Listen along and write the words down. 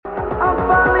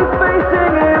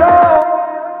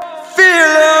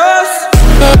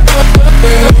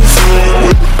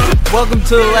welcome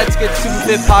to the Let's Get Super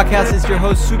Fit podcast. It's your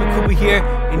host, Super Kuba here,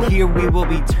 and here we will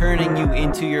be turning you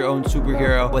into your own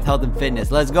superhero with health and fitness.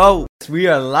 Let's go. We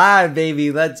are live,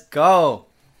 baby. Let's go.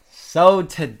 So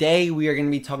today we are going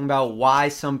to be talking about why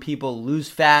some people lose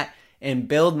fat and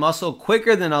build muscle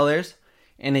quicker than others,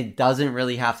 and it doesn't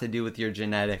really have to do with your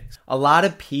genetics. A lot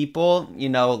of people,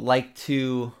 like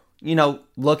to,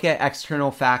 look at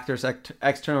external factors,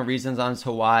 external reasons on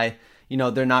to why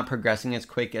they're not progressing as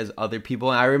quick as other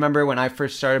people. And I remember when I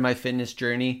first started my fitness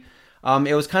journey,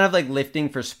 it was kind of like lifting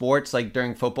for sports, like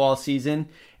during football season.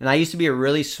 And I used to be a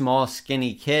really small,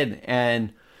 skinny kid.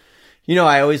 And,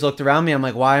 I always looked around me. I'm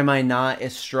like, why am I not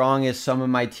as strong as some of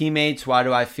my teammates? Why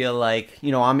do I feel like,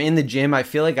 I'm in the gym. I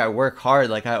feel like I work hard.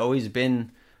 Like I've always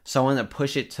been someone that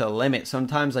push it to the limit.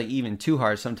 Sometimes like even too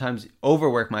hard, sometimes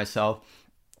overwork myself.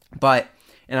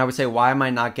 And I would say, why am I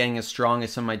not getting as strong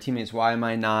as some of my teammates? Why am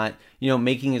I not,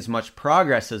 making as much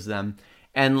progress as them?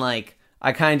 And like,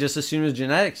 I kind of just assume it's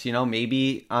genetics,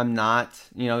 maybe I'm not,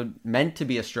 meant to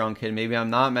be a strong kid. Maybe I'm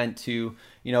not meant to,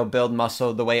 build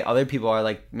muscle the way other people are.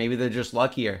 Like maybe they're just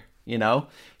luckier,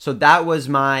 So that was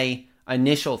my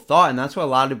initial thought. And that's what a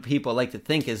lot of people like to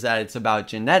think, is that it's about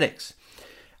genetics.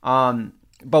 But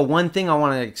one thing I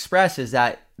want to express is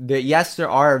that yes, there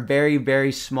are a very,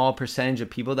 very small percentage of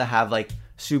people that have like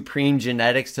supreme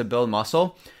genetics to build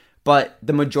muscle, but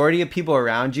the majority of people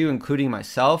around you, including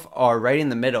myself, are right in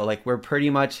the middle. Like we're pretty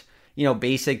much,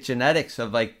 basic genetics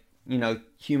of like,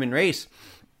 human race.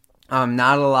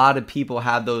 Not a lot of people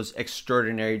have those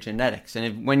extraordinary genetics.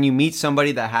 And when you meet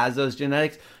somebody that has those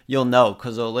genetics, you'll know,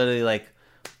 because they'll literally like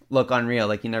look unreal,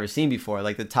 like you've never seen before,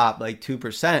 like the top like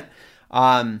 2%.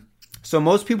 So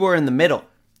most people are in the middle,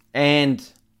 and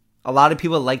a lot of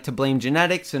people like to blame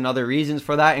genetics and other reasons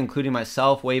for that, including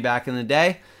myself way back in the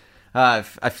day. I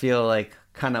feel like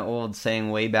kind of old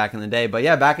saying way back in the day. But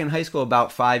yeah, back in high school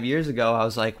about 5 years ago, I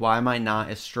was like, why am I not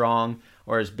as strong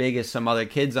or as big as some other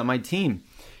kids on my team?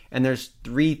 And there's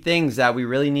 3 things that we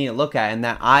really need to look at, and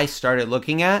that I started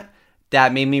looking at,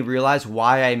 that made me realize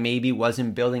why I maybe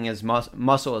wasn't building as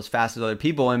muscle as fast as other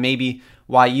people, and maybe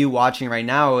why you watching right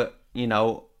now,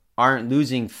 aren't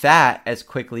losing fat as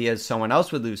quickly as someone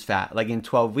else would lose fat. Like in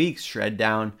 12 weeks, shred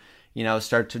down,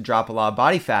 start to drop a lot of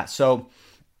body fat. So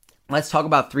let's talk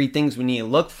about 3 things we need to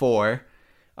look for,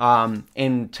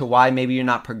 and to why maybe you're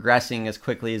not progressing as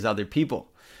quickly as other people.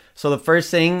 So the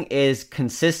first thing is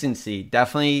consistency.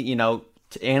 Definitely,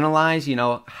 to analyze,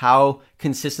 how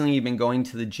consistently you've been going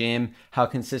to the gym, how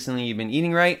consistently you've been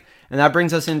eating right. And that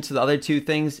brings us into the other 2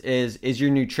 things is your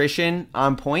nutrition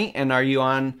on point, and are you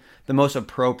on the most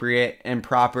appropriate and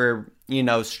proper,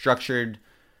 structured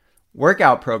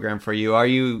workout program for you? Are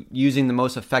you using the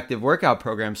most effective workout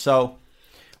program? So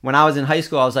when I was in high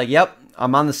school, I was like, yep,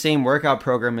 I'm on the same workout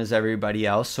program as everybody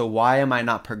else. So why am I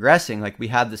not progressing? Like we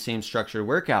have the same structured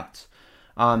workouts.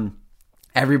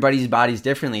 Everybody's body's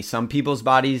differently. Some people's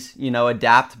bodies,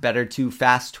 adapt better to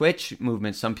fast twitch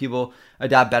movements. Some people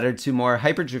adapt better to more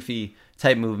hypertrophy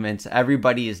type movements.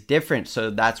 Everybody is different. So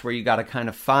that's where you got to kind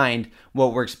of find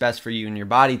what works best for you and your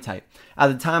body type. At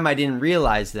the time, I didn't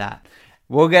realize that.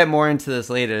 We'll get more into this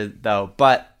later though.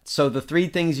 But so the 3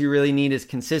 things you really need is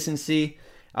consistency,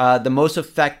 the most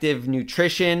effective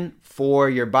nutrition for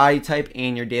your body type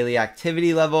and your daily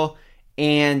activity level,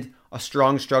 and a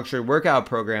strong structured workout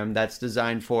program that's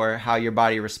designed for how your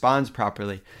body responds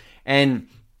properly. And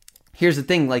here's the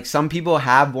thing, like some people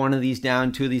have 1 of these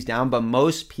down, 2 of these down, but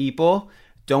most people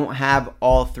don't have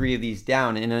all 3 of these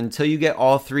down. And until you get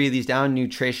all 3 of these down,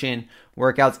 nutrition,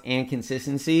 workouts, and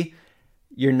consistency,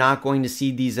 you're not going to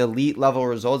see these elite level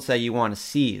results that you want to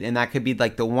see. And that could be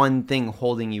like the one thing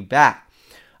holding you back.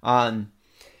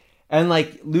 And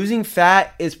like losing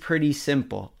fat is pretty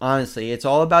simple. Honestly, it's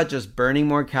all about just burning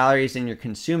more calories than you're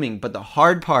consuming. But the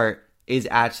hard part is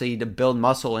actually to build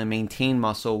muscle and maintain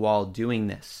muscle while doing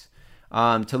this.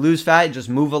 To lose fat, just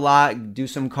move a lot, do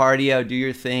some cardio, do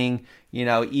your thing, eat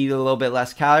a little bit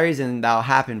less calories, and that'll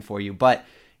happen for you. But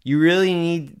you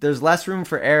really there's less room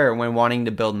for error when wanting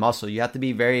to build muscle. You have to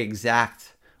be very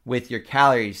exact with your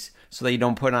calories so that you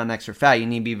don't put on extra fat. You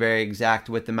need to be very exact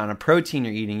with the amount of protein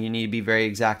you're eating. You need to be very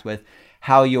exact with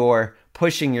how you're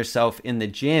pushing yourself in the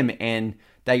gym, and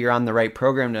that you're on the right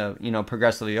program to,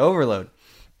 progressively overload.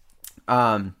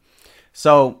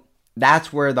 So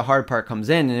that's where the hard part comes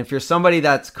in. And if you're somebody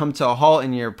that's come to a halt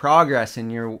in your progress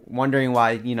and you're wondering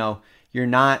why, you're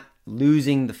not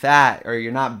losing the fat or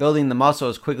you're not building the muscle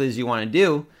as quickly as you want to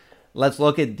do, let's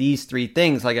look at these 3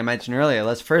 things. Like I mentioned earlier,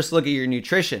 let's first look at your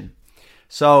nutrition.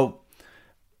 So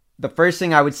the first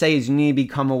thing I would say is you need to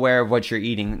become aware of what you're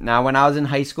eating. Now, when I was in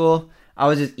high school, I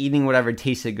was just eating whatever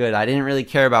tasted good. I didn't really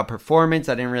care about performance.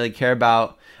 I cared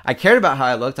about how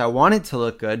I looked. I wanted to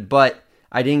look good, but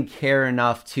I didn't care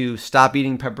enough to stop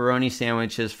eating pepperoni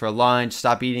sandwiches for lunch,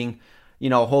 stop eating,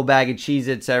 a whole bag of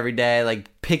Cheez-Its every day, like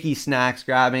picky snacks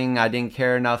grabbing. I didn't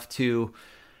care enough to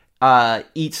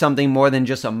eat something more than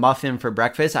just a muffin for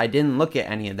breakfast. I didn't look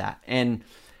at any of that. And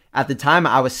at the time,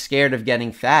 I was scared of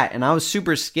getting fat, and I was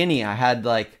super skinny. I had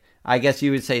I guess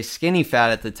you would say skinny fat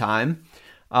at the time.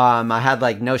 I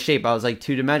had no shape. I was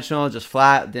two-dimensional, just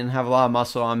flat, didn't have a lot of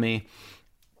muscle on me.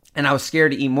 And I was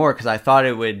scared to eat more because I thought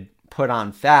it would put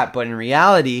on fat. But in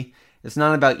reality, it's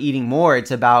not about eating more.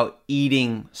 It's about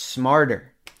eating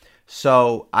smarter.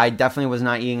 So I definitely was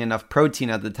not eating enough protein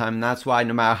at the time. And that's why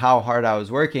no matter how hard I was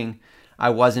working, I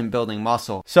wasn't building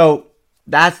muscle. So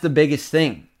that's the biggest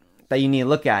thing that you need to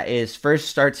look at is first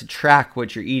start to track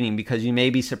what you're eating, because you may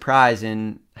be surprised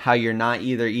in how you're not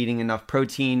either eating enough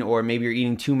protein or maybe you're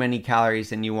eating too many calories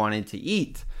than you wanted to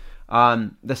eat.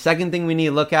 The second thing we need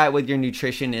to look at with your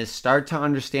nutrition is start to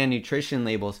understand nutrition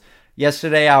labels.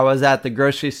 Yesterday, I was at the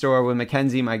grocery store with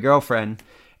Mackenzie, my girlfriend,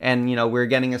 and, we were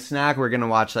getting a snack. We were going to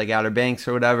watch Outer Banks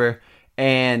or whatever.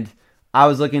 And I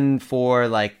was looking for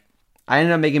I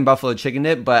ended up making buffalo chicken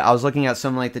dip, but I was looking at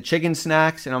some the chicken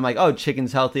snacks and I'm like, oh,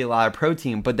 chicken's healthy, a lot of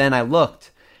protein. But then I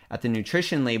looked at the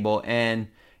nutrition label and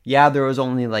yeah, there was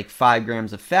only 5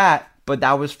 grams of fat, but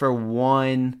that was for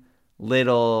one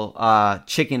little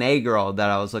chicken egg roll that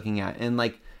I was looking at. And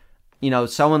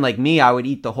someone like me, I would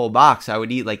eat the whole box. I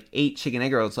would eat 8 chicken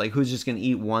egg rolls. Who's just going to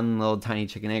eat one little tiny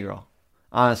chicken egg roll?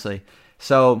 Honestly.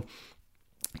 So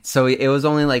it was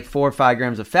only 4 or 5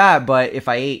 grams of fat, but if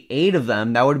I ate 8 of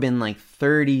them, that would have been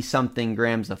 30 something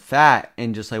grams of fat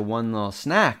in just one little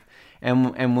snack.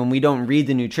 And when we don't read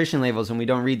the nutrition labels and we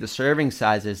don't read the serving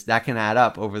sizes, that can add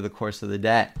up over the course of the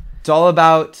day. It's all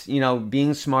about,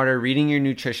 being smarter, reading your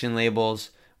nutrition labels.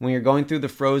 When you're going through the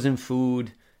frozen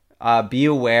food, be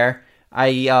aware.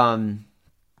 I don't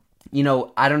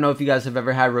know if you guys have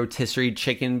ever had rotisserie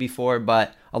chicken before,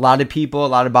 but a lot of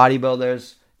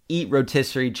bodybuilders eat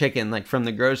rotisserie chicken from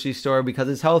the grocery store because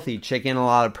it's healthy. Chicken, a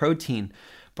lot of protein.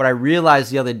 But I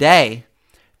realized the other day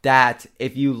that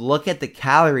if you look at the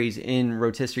calories in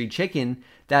rotisserie chicken,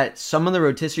 that some of the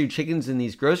rotisserie chickens in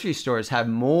these grocery stores have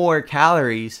more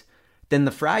calories than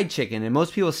the fried chicken. And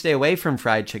most people stay away from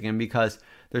fried chicken because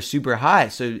they're super high.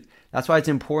 So that's why it's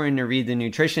important to read the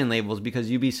nutrition labels, because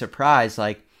you'd be surprised.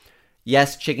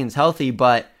 Yes, chicken's healthy,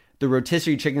 but the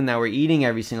rotisserie chicken that we're eating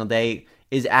every single day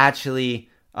is actually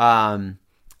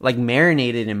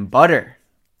marinated in butter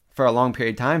for a long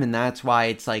period of time. And that's why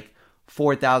it's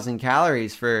 4,000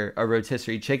 calories for a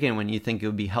rotisserie chicken when you think it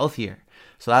would be healthier.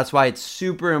 So that's why it's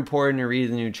super important to read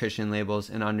the nutrition labels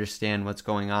and understand what's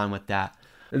going on with that.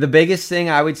 The biggest thing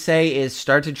I would say is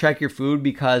start to track your food,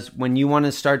 because when you want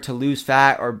to start to lose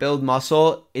fat or build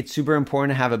muscle, it's super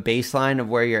important to have a baseline of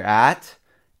where you're at.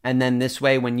 And then this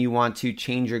way, when you want to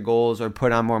change your goals or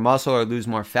put on more muscle or lose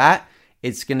more fat,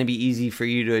 it's going to be easy for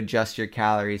you to adjust your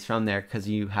calories from there because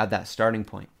you have that starting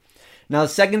point. Now, the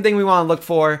second thing we want to look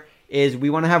for is we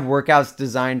want to have workouts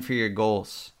designed for your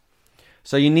goals.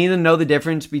 So you need to know the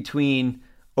difference between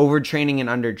overtraining and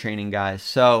undertraining, guys.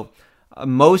 So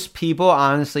most people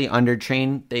honestly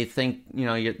undertrain. They think,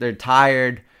 they're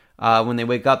tired. When they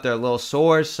wake up, they're a little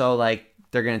sore. So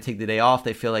they're going to take the day off.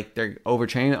 They feel like they're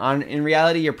overtraining. In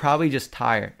reality, you're probably just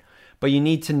tired. But you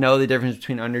need to know the difference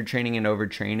between undertraining and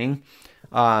overtraining.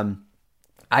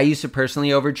 I used to personally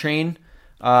overtrain.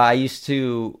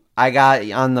 I got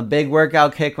on the big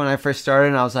workout kick when I first started,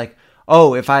 and I was like,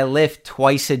 oh, if I lift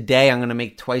twice a day, I'm going to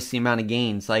make twice the amount of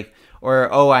gains.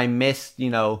 I missed,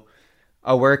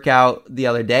 a workout the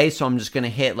other day, so I'm just going to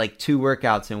hit 2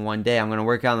 workouts in one day. I'm going to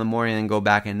work out in the morning and then go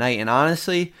back at night. And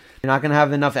honestly, you're not going to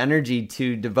have enough energy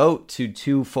to devote to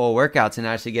 2 full workouts and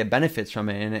actually get benefits from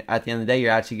it. And at the end of the day,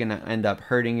 you're actually going to end up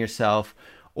hurting yourself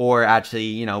or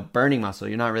actually, burning muscle.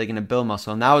 You're not really going to build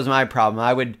muscle. And that was my problem.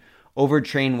 I would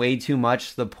overtrain way too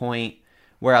much to the point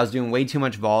where I was doing way too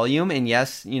much volume. And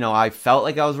yes, I felt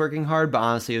like I was working hard, but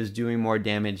honestly, it was doing more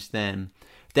damage than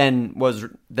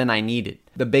I needed.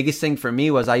 The biggest thing for me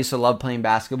was I used to love playing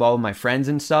basketball with my friends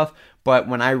and stuff, but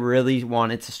when I really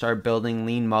wanted to start building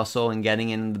lean muscle and getting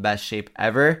in the best shape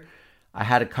ever, I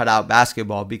had to cut out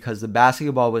basketball because the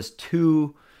basketball was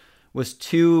too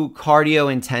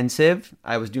cardio intensive.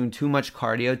 I was doing too much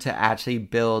cardio to actually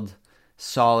build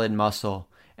solid muscle.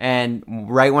 And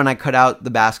right when I cut out the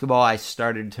basketball, I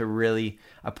started to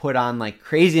I put on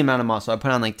crazy amount of muscle. I put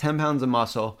on 10 pounds of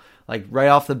muscle, right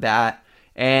off the bat.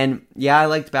 And yeah, I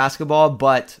liked basketball,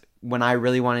 but when I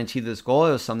really wanted to achieve this goal,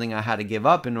 it was something I had to give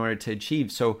up in order to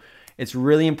achieve. So it's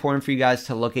really important for you guys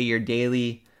to look at your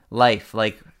daily life,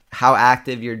 like how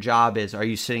active your job is. Are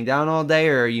you sitting down all day,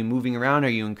 or are you moving around? Are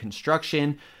you in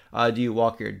construction? Do you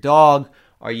walk your dog?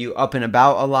 Are you up and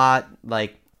about a lot?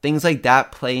 Like things like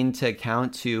that play into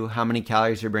account to how many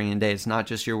calories you're burning a day. It's not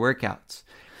just your workouts.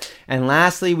 And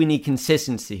lastly, we need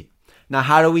consistency. Now,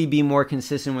 how do we be more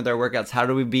consistent with our workouts? How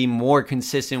do we be more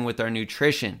consistent with our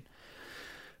nutrition?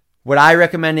 What I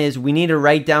recommend is we need to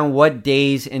write down what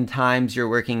days and times you're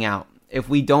working out. If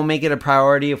we don't make it a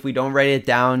priority, if we don't write it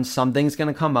down, something's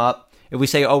going to come up. If we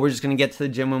say, we're just going to get to the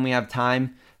gym when we have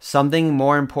time, something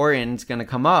more important is going to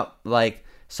come up. Like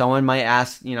someone might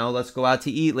ask, let's go out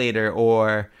to eat later,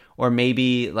 or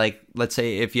maybe like, let's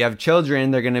say if you have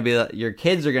children, they're going to be, your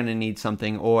kids are going to need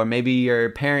something, or maybe your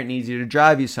parent needs you to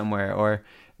drive you somewhere, or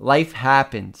life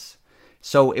happens.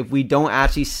 So if we don't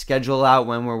actually schedule out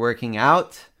when we're working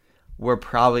out, we're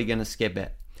probably going to skip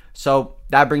it. So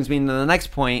that brings me to the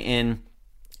next point, and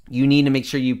you need to make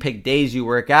sure you pick days you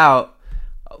work out,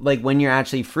 like when you're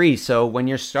actually free. So when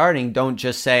you're starting, don't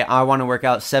just say, I want to work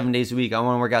out 7 days a week. I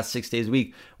want to work out 6 days a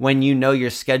week, when you know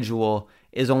your schedule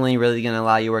is only really going to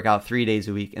allow you to work out 3 days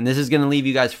a week. And this is going to leave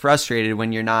you guys frustrated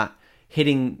when you're not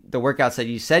hitting the workouts that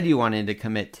you said you wanted to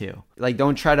commit to. Like,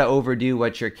 don't try to overdo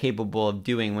what you're capable of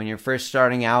doing. When you're first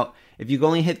starting out, if you can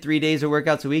only hit 3 days of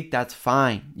workouts a week, that's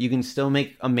fine. You can still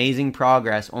make amazing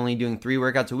progress only doing 3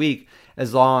 workouts a week,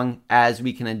 as long as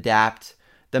we can adapt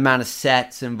the amount of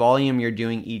sets and volume you're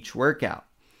doing each workout.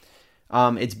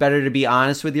 It's better to be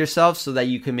honest with yourself so that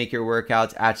you can make your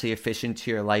workouts actually efficient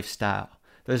to your lifestyle.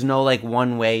 There's no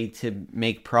one way to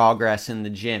make progress in the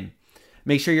gym.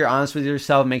 Make sure you're honest with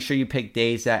yourself. Make sure you pick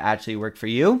days that actually work for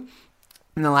you.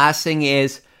 And the last thing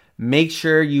is, make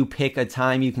sure you pick a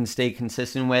time you can stay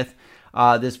consistent with.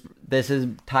 This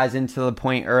ties into the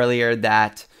point earlier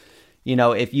that,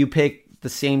 if you pick the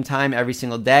same time every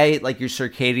single day, like your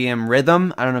circadian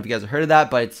rhythm, I don't know if you guys have heard of that,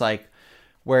 but it's like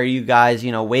where you guys,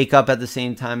 wake up at the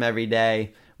same time every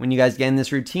day. When you guys get in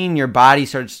this routine, your body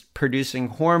starts producing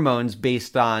hormones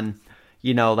based on,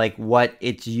 what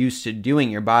it's used to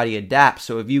doing. Your body adapts.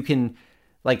 So if you can,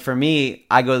 for me,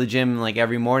 I go to the gym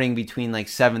every morning between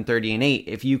 7:30 and 8.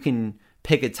 If you can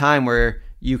pick a time where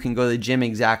you can go to the gym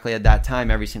exactly at that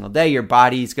time every single day, your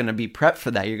body's going to be prepped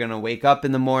for that. You're going to wake up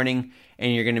in the morning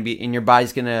and your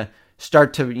body's going to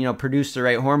start to, produce the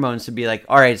right hormones to be like,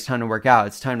 all right, it's time to work out.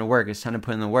 It's time to work. It's time to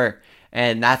put in the work.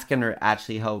 And that's going to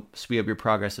actually help speed up your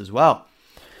progress as well.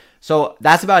 So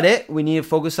that's about it. We need to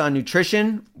focus on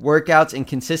nutrition, workouts, and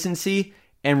consistency.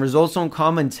 And results don't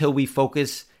come until we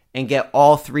focus and get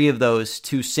all 3 of those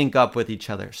to sync up with each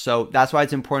other. So that's why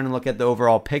it's important to look at the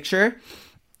overall picture.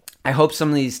 I hope some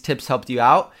of these tips helped you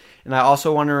out. And I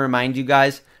also want to remind you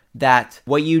guys that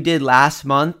what you did last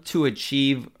month to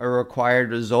achieve a required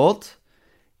result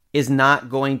is not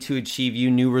going to achieve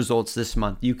you new results this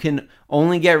month. You can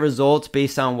only get results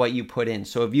based on what you put in.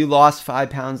 So if you lost 5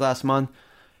 pounds last month,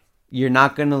 you're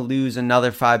not going to lose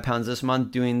another 5 pounds this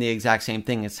month doing the exact same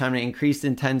thing. It's time to increase the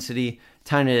intensity,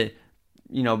 time to,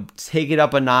 take it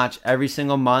up a notch every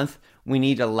single month. We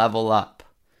need to level up.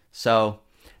 So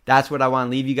that's what I want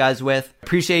to leave you guys with.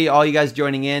 Appreciate all you guys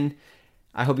joining in.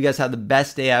 I hope you guys have the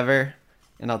best day ever,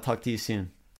 and I'll talk to you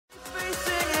soon.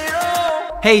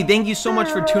 Hey, thank you so much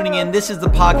for tuning in. This is the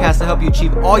podcast to help you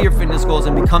achieve all your fitness goals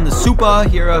and become the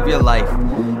superhero of your life.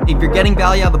 If you're getting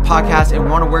value out of the podcast and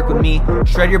want to work with me,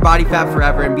 shred your body fat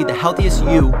forever and be the healthiest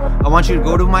you, I want you to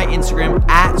go to my Instagram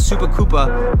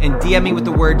 @SupaKoopa and DM me with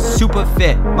the word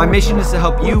SupaFit. My mission is to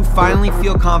help you finally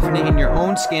feel confident in your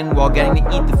own skin while getting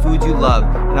to eat the foods you love.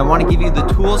 And I want to give you the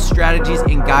tools, strategies,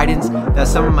 and guidance that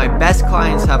some of my best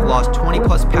clients have lost 20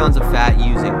 plus pounds of fat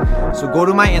using. So go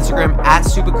to my Instagram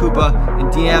 @SupaKoopa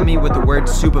and DM me with the word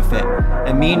SupaFit.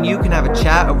 And me and you can have a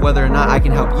chat of whether or not I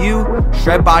can help you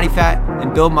shred body fat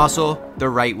and build muscle the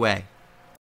right way.